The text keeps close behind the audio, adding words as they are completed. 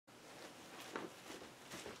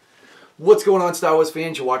What's going on, Star Wars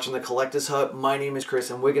fans? You're watching the Collector's Hut. My name is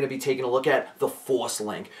Chris, and we're going to be taking a look at the Force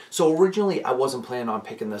Link. So originally, I wasn't planning on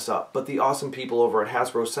picking this up, but the awesome people over at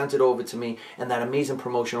Hasbro sent it over to me, and that amazing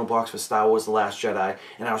promotional box for Star Wars The Last Jedi,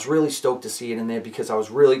 and I was really stoked to see it in there because I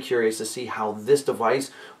was really curious to see how this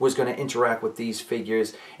device was going to interact with these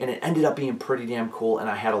figures, and it ended up being pretty damn cool,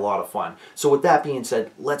 and I had a lot of fun. So with that being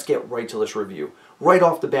said, let's get right to this review. Right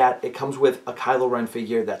off the bat, it comes with a Kylo Ren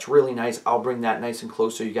figure that's really nice. I'll bring that nice and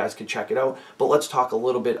close so you guys can check it out. But let's talk a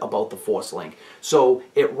little bit about the Force Link. So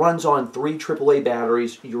it runs on 3 AAA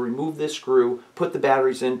batteries. You remove this screw, put the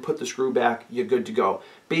batteries in, put the screw back, you're good to go.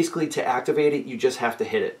 Basically, to activate it, you just have to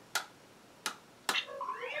hit it.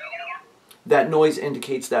 That noise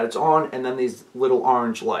indicates that it's on, and then these little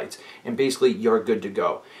orange lights. And basically, you're good to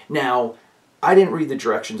go. Now, I didn't read the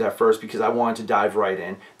directions at first because I wanted to dive right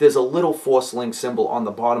in. There's a little Force Link symbol on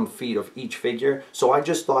the bottom feet of each figure, so I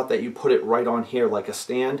just thought that you put it right on here like a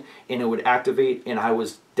stand and it would activate, and I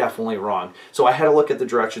was definitely wrong. So I had to look at the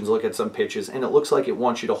directions, look at some pictures, and it looks like it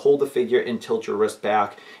wants you to hold the figure and tilt your wrist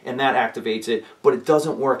back, and that activates it, but it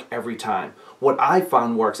doesn't work every time. What I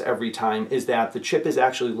found works every time is that the chip is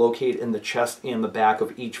actually located in the chest and the back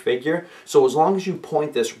of each figure, so as long as you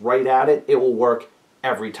point this right at it, it will work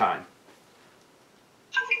every time.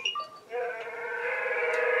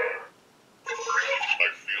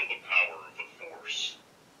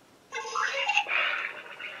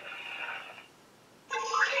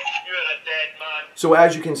 So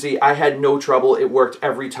as you can see, I had no trouble. It worked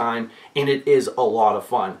every time, and it is a lot of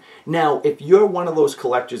fun. Now, if you're one of those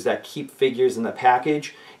collectors that keep figures in the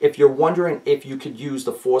package, if you're wondering if you could use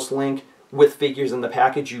the Force Link with figures in the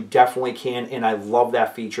package, you definitely can, and I love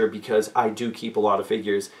that feature because I do keep a lot of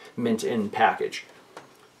figures mint in package.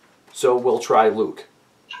 So we'll try Luke.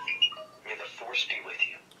 May the Force be with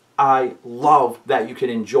you. I love that you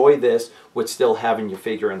can enjoy this with still having your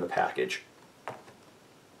figure in the package.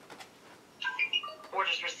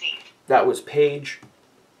 Orders received. That was Paige.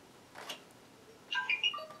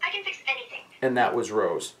 I can fix anything. And that was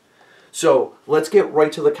Rose. So let's get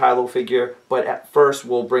right to the Kylo figure, but at first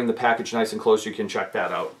we'll bring the package nice and close so you can check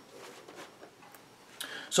that out.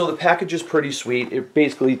 So the package is pretty sweet. It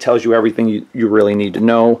basically tells you everything you really need to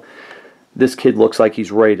know. This kid looks like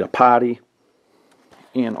he's ready to potty.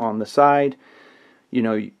 And on the side, you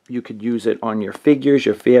know, you could use it on your figures,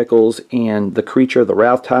 your vehicles, and the creature, the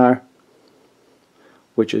Rathtar,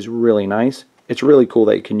 which is really nice. It's really cool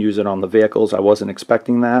that you can use it on the vehicles. I wasn't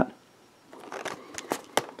expecting that.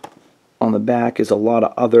 On the back is a lot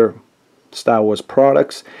of other Star Wars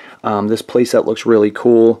products. This playset looks really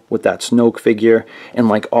cool with that Snoke figure, and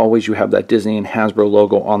like always you have that Disney and Hasbro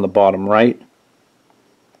logo on the bottom right.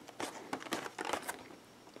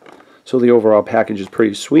 So the overall package is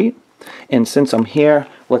pretty sweet, and since I'm here,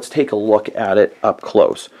 let's take a look at it up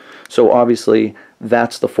close. So obviously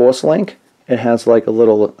that's the Force Link. It has like a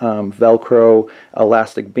little Velcro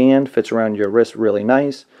elastic band, fits around your wrist really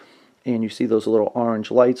nice. And you see those little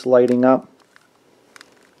orange lights lighting up.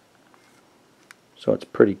 So it's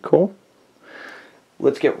pretty cool.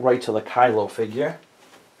 Let's get right to the Kylo figure.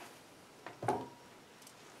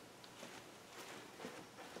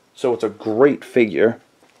 So it's a great figure.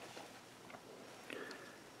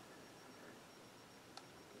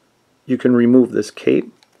 You can remove this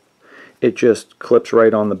cape. It just clips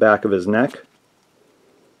right on the back of his neck.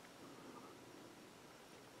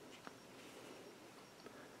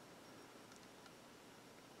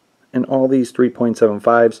 And all these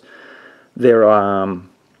 3.75s, they're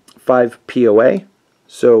 5 POA.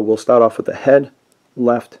 So we'll start off with the head,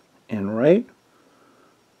 left and right.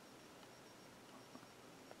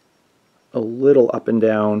 A little up and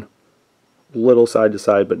down, a little side to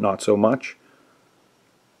side, but not so much.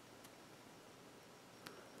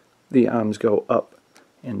 The arms go up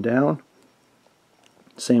and down.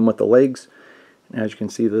 Same with the legs. And as you can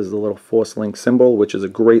see, there's the little Force Link symbol, which is a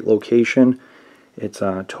great location. It's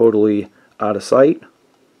totally out of sight.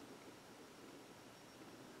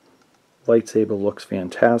 Lightsaber looks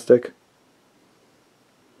fantastic.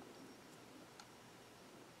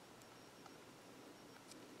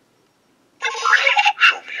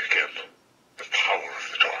 Show me again the power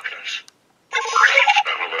of the darkness.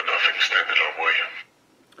 I will let nothing stand in our way.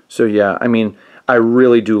 So yeah, I mean, I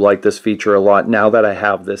really do like this feature a lot. Now that I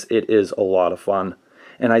have this, it is a lot of fun.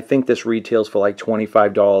 And I think this retails for like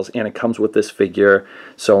 $25, and it comes with this figure.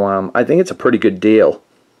 So I think it's a pretty good deal.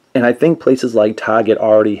 And I think places like Target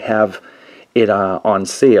already have it on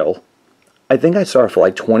sale. I think I saw it for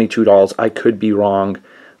like $22. I could be wrong,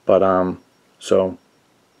 but so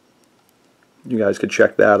you guys could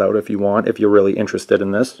check that out if you want, if you're really interested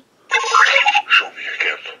in this. Show me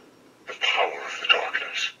again the power of the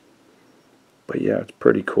darkness. But yeah, it's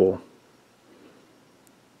pretty cool.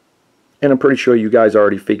 And I'm pretty sure you guys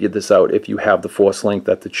already figured this out if you have the Force Link,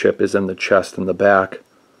 that the chip is in the chest and the back.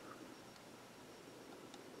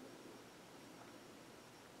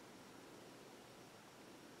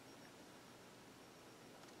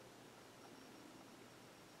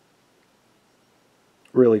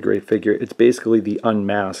 Really great figure. It's basically the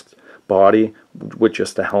unmasked body with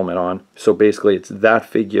just the helmet on. So basically it's that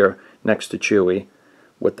figure next to Chewie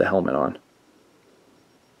with the helmet on.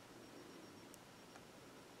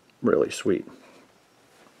 Really sweet.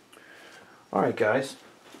 Alright guys,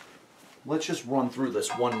 let's just run through this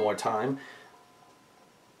one more time.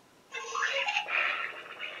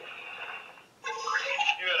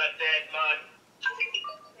 You're a dead man.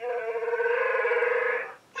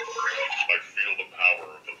 I feel the power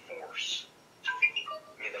of the Force.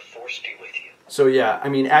 May the Force be with you. So yeah, I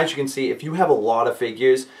mean, as you can see, if you have a lot of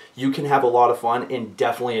figures, you can have a lot of fun and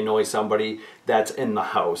definitely annoy somebody that's in the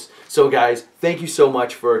house. So guys, thank you so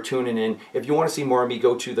much for tuning in. If you want to see more of me,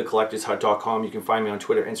 go to thecollectorshut.com. You can find me on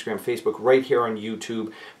Twitter, Instagram, Facebook, right here on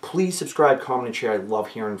YouTube. Please subscribe, comment, and share. I love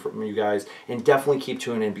hearing from you guys. And definitely keep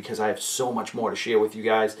tuning in because I have so much more to share with you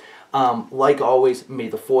guys. Like always, may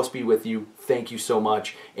the Force be with you. Thank you so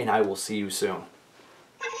much, and I will see you soon.